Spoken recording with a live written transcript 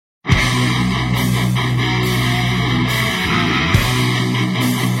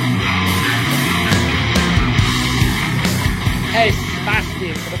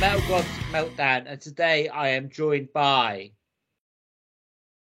welcome to Meltdown, and today I am joined by...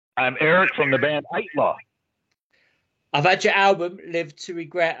 I'm Eric from the band Aittala. I've had your album, Live to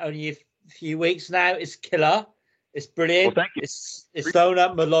Regret, only a few weeks now. It's killer. It's brilliant. Well, thank you. It's thrown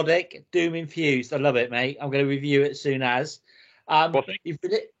up, melodic, doom infused. I love it, mate. I'm going to review it as soon as. Well, thank you.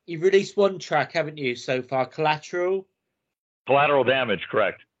 You've released one track, haven't you, so far? Collateral? Collateral Damage,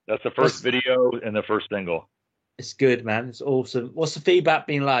 correct. That's the first video and the first single. It's good, man. It's awesome. What's the feedback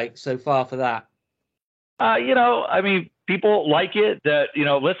been like so far for that? People like it, that,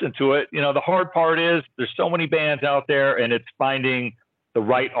 listen to it. The hard part is there's so many bands out there and it's finding the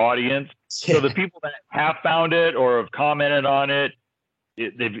right audience. Yeah. So the people that have found it or have commented on it,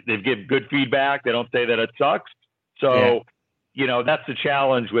 they've given good feedback. They don't say that it sucks. So, that's the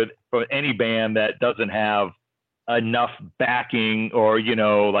challenge for any band that doesn't have enough backing or,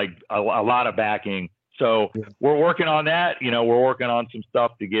 like a lot of backing. So we're working on that. We're working on some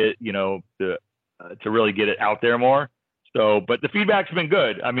stuff to get, to really get it out there more. So, but the feedback's been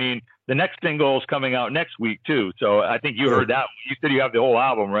good. I mean, the next single is coming out next week too. So I think you heard that. You said you have the whole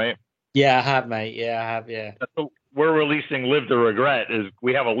album, right? Yeah, I have, mate. Yeah, I have. Yeah. So we're releasing Live to Regret.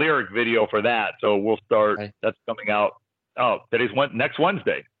 We have a lyric video for that. So we'll start. Okay. That's coming out. Oh, next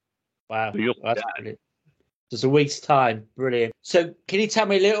Wednesday. Wow. So that's brilliant. Just a week's time. Brilliant. So can you tell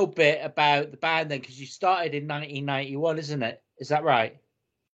me a little bit about the band then? Because you started in 1991, isn't it? Is that right?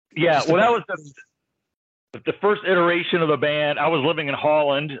 Yeah. Well, that was the first iteration of the band. I was living in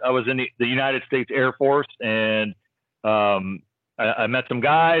Holland. I was in the United States Air Force, and I met some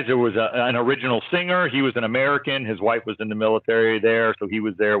guys. There was an original singer. He was an American. His wife was in the military there, so he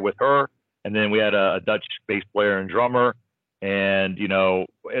was there with her. And then we had a Dutch bass player and drummer. And,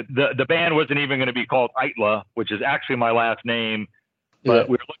 the band wasn't even going to be called Aittala, which is actually my last name. But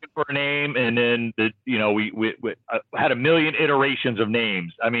we were looking for a name, and then, we had a million iterations of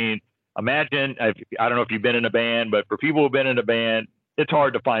names. I mean, imagine, I don't know if you've been in a band, but for people who've been in a band, it's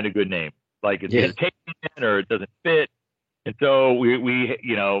hard to find a good name. Like it's taken or it doesn't fit. And so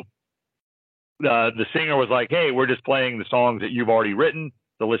the singer was like, hey, we're just playing the songs that you've already written.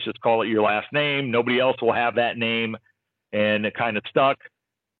 So let's just call it your last name. Nobody else will have that name. And it kind of stuck.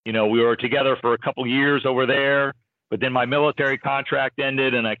 We were together for a couple years over there, but then my military contract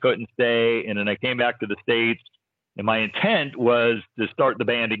ended and I couldn't stay. And then I came back to the States. And my intent was to start the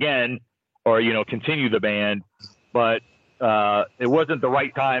band again or, continue the band. But it wasn't the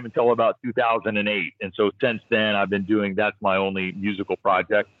right time until about 2008. And so since then, I've been that's my only musical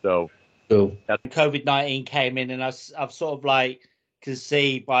project. So that's COVID-19 came in, and I've sort of like can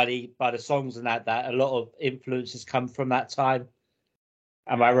see by the songs and that a lot of influences come from that time.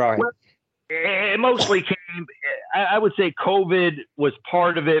 Am I right? Well, it mostly came, I would say COVID was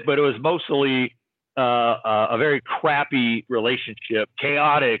part of it, but it was mostly a very crappy relationship,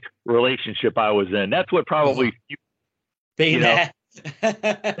 chaotic relationship I was in. That's what probably being there.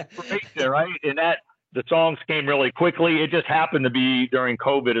 Right? And the songs came really quickly. It just happened to be during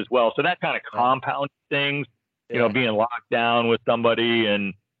COVID as well. So that kind of compounded things, being locked down with somebody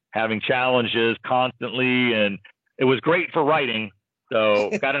and having challenges constantly. And it was great for writing. So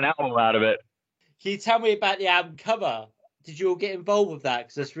got an album out of it. Can you tell me about the album cover? Did you all get involved with that?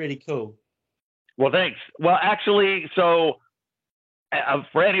 Because that's really cool. Well, thanks. Well, actually, so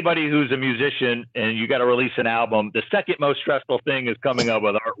for anybody who's a musician and you got to release an album, the second most stressful thing is coming up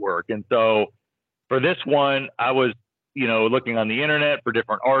with artwork. And so for this one, I was, looking on the internet for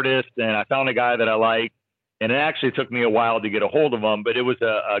different artists, and I found a guy that I liked. And it actually took me a while to get a hold of him, but it was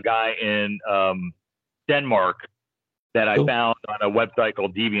a guy in Denmark that I found on a website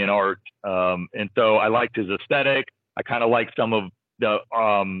called DeviantArt. And so I liked his aesthetic. I kind of liked some of the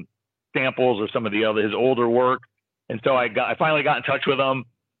samples or some of his older work. And so I finally got in touch with him,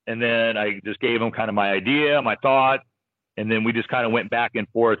 and then I just gave him kind of my idea, my thought, and then we just kind of went back and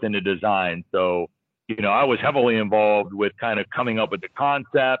forth in the design. So, I was heavily involved with kind of coming up with the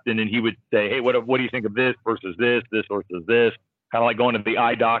concept, and then he would say, hey, what do you think of this versus this versus this? Kind of like going to the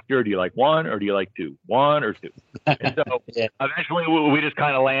eye doctor. Do you like one or do you like two? One or two? And so eventually we just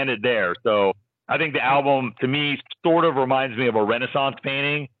kind of landed there. So I think the album, to me, sort of reminds me of a Renaissance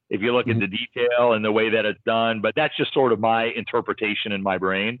painting, if you look at the detail and the way that it's done. But that's just sort of my interpretation in my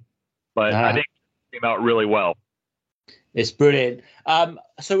brain. But I think it came out really well. It's brilliant.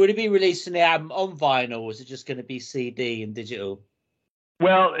 So would it be releasing the album on vinyl, or is it just going to be CD and digital?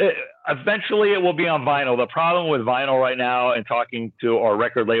 Well, eventually it will be on vinyl. The problem with vinyl right now, and talking to our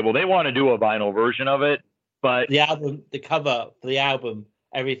record label, they want to do a vinyl version of it. But the album, the cover for the album,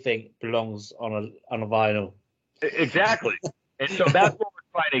 everything belongs on a vinyl. Exactly. And so that's what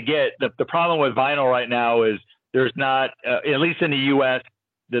we're trying to get. The problem with vinyl right now is there's not, at least in the U.S.,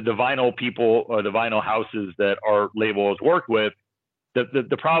 the vinyl people or the vinyl houses that our label has worked with,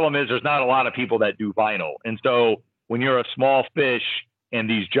 the problem is there's not a lot of people that do vinyl. And so when you're a small fish and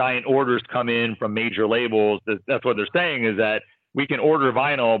these giant orders come in from major labels, that's what they're saying, is that we can order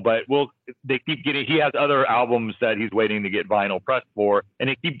vinyl, but he has other albums that he's waiting to get vinyl pressed for, and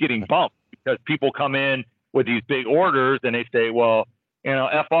they keep getting bumped because people come in with these big orders and they say, well,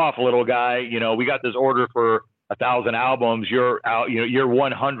 F off, little guy, we got this order for 1,000 albums. You're out, your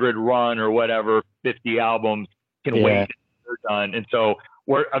 100 run or whatever, 50 albums can wait until they're done. And so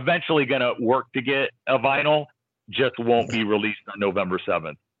we're eventually going to work to get a vinyl, just won't be released on November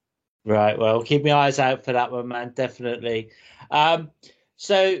 7th. Right. Well, keep my eyes out for that one, man. Definitely.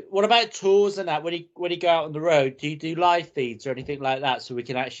 So what about tours and that? When you go out on the road, do you do live feeds or anything like that so we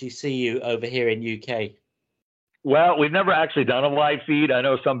can actually see you over here in UK? Well, we've never actually done a live feed. I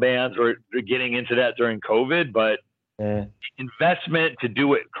know some bands are getting into that during COVID, but investment to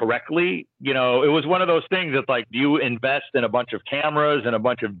do it correctly, it was one of those things that's like, do you invest in a bunch of cameras and a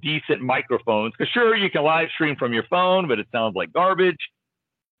bunch of decent microphones? Because sure, you can live stream from your phone, but it sounds like garbage.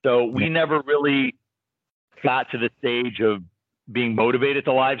 So we never really got to the stage of being motivated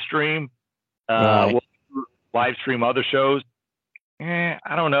to live stream. We'll live stream other shows. I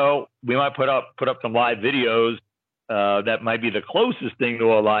don't know. We might put up some live videos. That might be the closest thing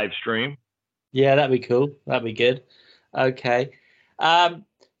to a live stream. Yeah, that'd be cool. That'd be good. Okay.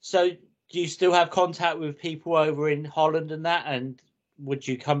 So do you still have contact with people over in Holland and that? And would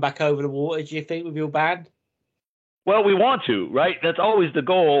you come back over the water, do you think, with your band? Well, we want to, right? That's always the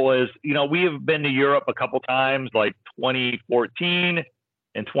goal is, we have been to Europe a couple times, like 2014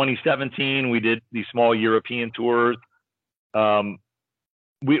 and 2017. We did these small European tours.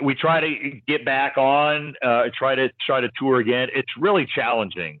 We try to get back on, try to tour again. It's really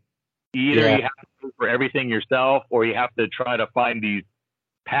challenging. Either you have to pay for everything yourself, or you have to try to find these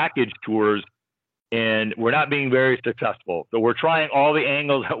package tours, and we're not being very successful. So we're trying all the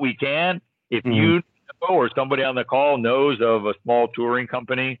angles that we can. If you know, or somebody on the call knows of a small touring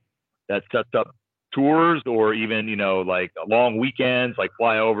company that sets up tours, or even, like long weekends, like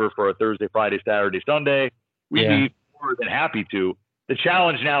fly over for a Thursday, Friday, Saturday, Sunday, we'd be more than happy to. The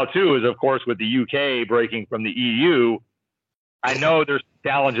challenge now, too, is, of course, with the UK breaking from the EU, I know there's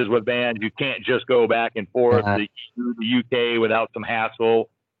challenges with bands. You can't just go back and forth the EU, the UK without some hassle.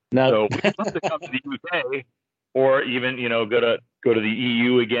 No. So we'd love to come to the UK, or even, go to the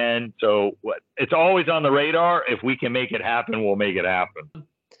EU again. So it's always on the radar. If we can make it happen, we'll make it happen.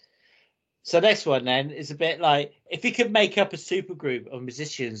 So next one then is a bit like, if you could make up a supergroup of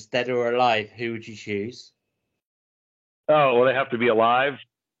musicians, dead or alive, who would you choose? Oh, well, they have to be alive.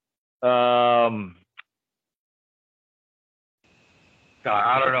 God,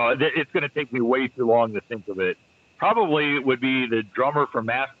 I don't know. It's going to take me way too long to think of it. Probably it would be the drummer for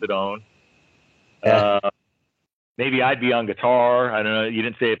Mastodon. Maybe I'd be on guitar. I don't know. You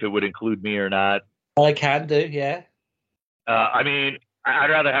didn't say if it would include me or not. I can do, yeah. I mean, I'd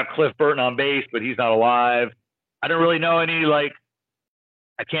rather have Cliff Burton on bass, but he's not alive. I don't really know any, I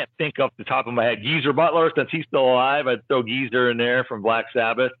can't think off the top of my head. Geezer Butler, since he's still alive, I'd throw Geezer in there from Black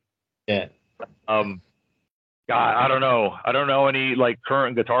Sabbath. Yeah. God, I don't know. I don't know any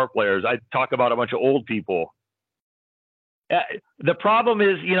current guitar players. I talk about a bunch of old people. The problem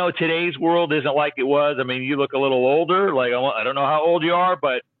is, today's world isn't like it was. I mean, you look a little older. I don't know how old you are,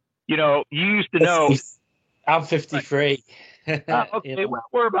 but you used to know. I'm 53. Okay, well,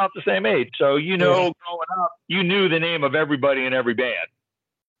 we're about the same age. So, growing up, you knew the name of everybody in every band.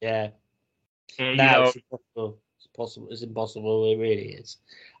 Yeah. And, it's impossible. It's impossible. It really is.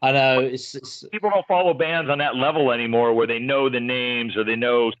 I know. It's people don't follow bands on that level anymore, where they know the names or they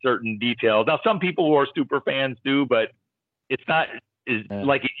know certain details. Now, some people who are super fans do, but it's not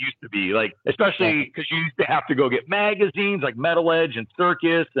like it used to be. Especially because you used to have to go get magazines like Metal Edge and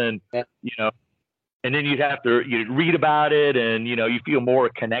Circus, and and then you'd read about it, and you feel more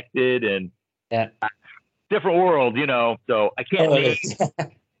connected, and different world, So I can't name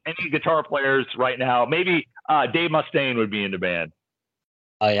any guitar players right now. Maybe Dave Mustaine would be in the band.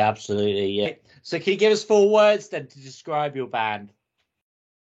 Oh, yeah, absolutely, yeah. So can you give us 4 words then to describe your band?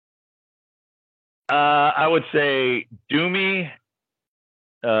 I would say doomy,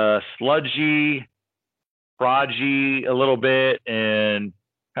 sludgy, proggy a little bit, and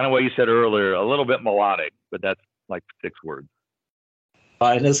kind of what you said earlier, a little bit melodic, but that's 6 words.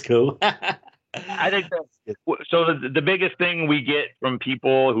 Fine, that's cool. I think so. The biggest thing we get from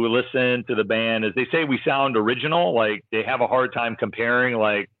people who listen to the band is they say we sound original. They have a hard time comparing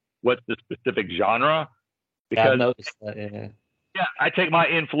what's the specific genre. Because I've noticed that, I take my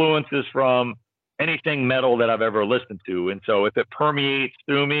influences from anything metal that I've ever listened to. And so if it permeates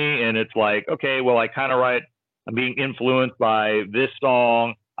through me and it's like, okay, well, I'm being influenced by this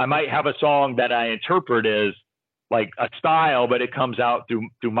song. I might have a song that I interpret as like a style, but it comes out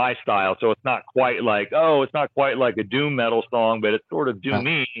through my style. So it's not quite like, it's not quite like a doom metal song, but it's sort of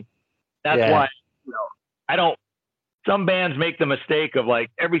doomy. That's why, some bands make the mistake of like,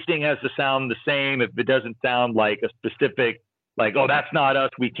 everything has to sound the same. If it doesn't sound like a specific, like, that's not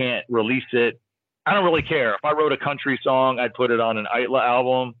us, we can't release it. I don't really care. If I wrote a country song, I'd put it on an Aittala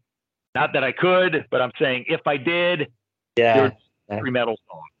album. Not that I could, but I'm saying if I did, there's a country metal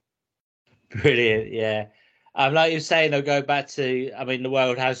song. Brilliant, yeah. Like you're saying, I'll go back to, the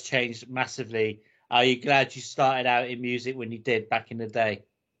world has changed massively. Are you glad you started out in music when you did back in the day?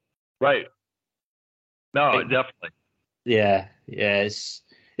 Right. No, definitely. Yeah. It's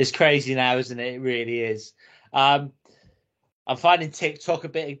crazy now, isn't it? It really is. I'm finding TikTok a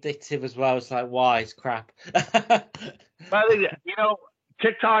bit addictive as well. It's like, why? It's crap. I think,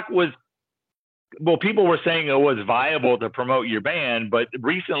 TikTok was, people were saying it was viable to promote your band, but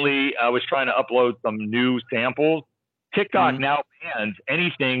recently I was trying to upload some new samples. TikTok now bans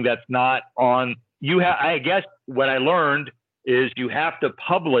anything that's not on. I guess what I learned is you have to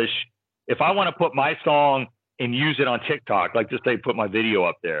publish. If I want to put my song and use it on TikTok, like just say put my video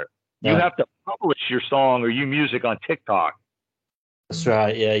up there, you have to publish your song or your music on TikTok. That's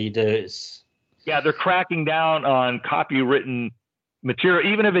right. Yeah, you do. They're cracking down on copywritten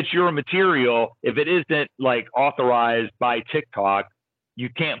material. Even if it's your material, if it isn't like authorized by TikTok, you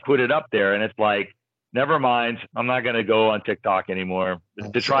can't put it up there. And it's like, never mind, I'm not going to go on TikTok anymore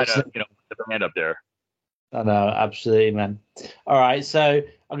to try to, put the band up there. I know, absolutely, man. All right, so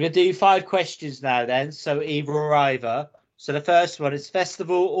I'm going to do 5 questions now then. So either or either. So the first one is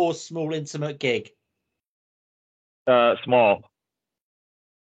festival or small intimate gig? Small.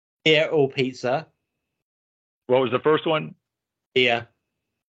 Beer or pizza? What was the first one? Beer.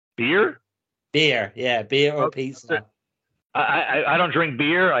 Beer? Beer, yeah. Beer or pizza? I don't drink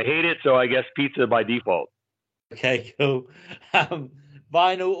beer. I hate it, so I guess pizza by default. Okay, cool.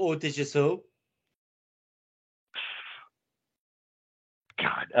 Vinyl or digital?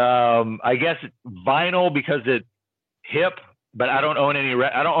 God, I guess like because it's hip, but I don't own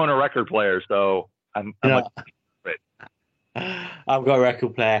I don't own a record player, so I'm I've got a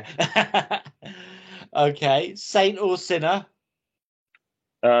record player. Okay, saint or sinner?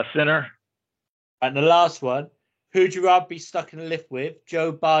 Sinner. And the last one, who'd you rather be stuck in a lift with,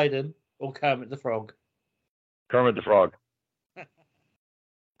 Joe Biden or Kermit the Frog? Kermit the Frog.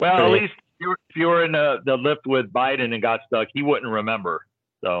 Well, at least if you were in the lift with Biden and got stuck, he wouldn't remember.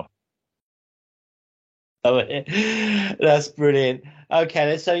 So. Oh, that's brilliant.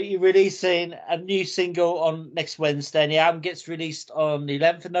 Okay, so you're releasing a new single on next Wednesday, and the album gets released on the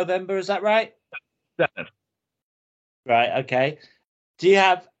 11th of November. Is that right? 7th. Right. Okay. Do you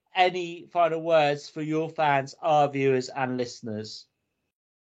have any final words for your fans, our viewers, and listeners?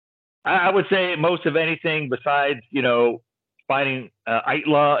 I would say most of anything besides, finding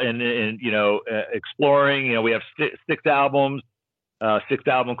Aittala and exploring. We have 6 albums, 6th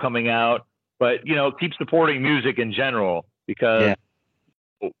album coming out. But, keep supporting music in general because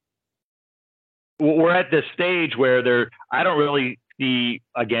we're at this stage where I don't really see,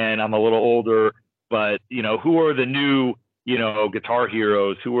 again, I'm a little older, but, who are the new, guitar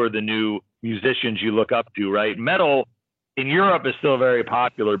heroes? Who are the new musicians you look up to, right? Metal in Europe is still very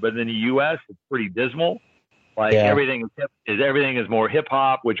popular, but in the U.S. it's pretty dismal. Like everything is more hip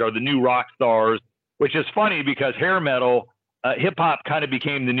hop, which are the new rock stars, which is funny because hair metal, hip hop kind of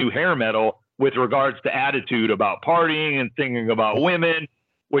became the new hair metal with regards to attitude about partying and singing about women,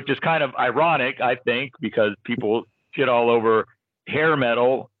 which is kind of ironic, I think, because people shit all over hair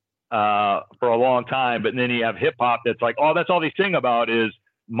metal for a long time. But then you have hip hop that's like, that's all they sing about is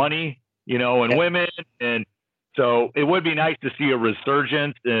money, and women. And so it would be nice to see a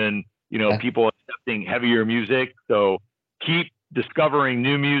resurgence in, people accepting heavier music. So keep discovering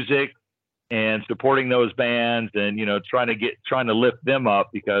new music and supporting those bands and, trying to lift them up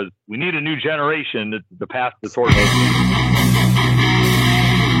because we need a new generation to pass the torch.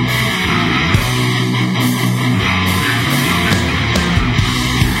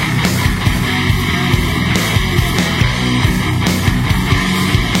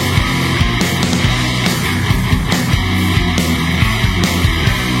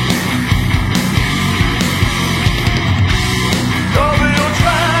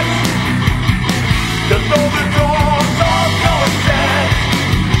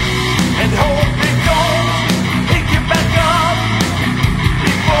 And hope it don't pick you back up.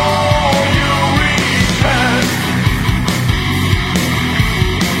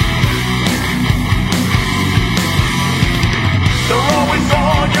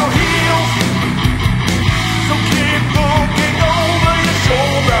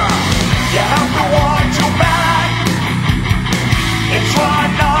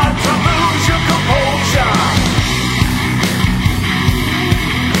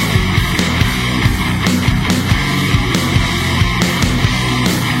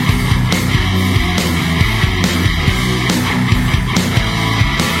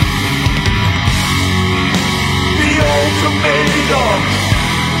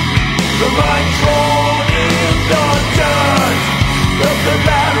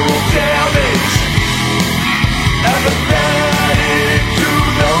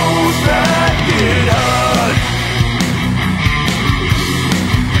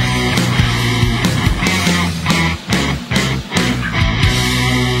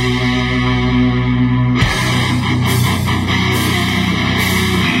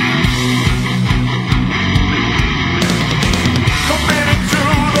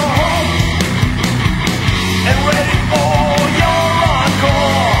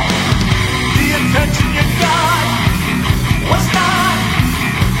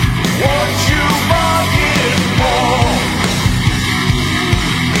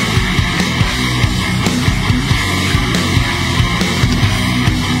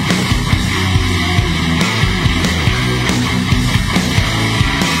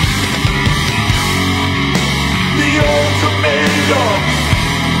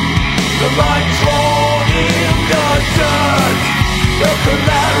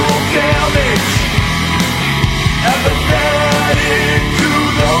 kill me.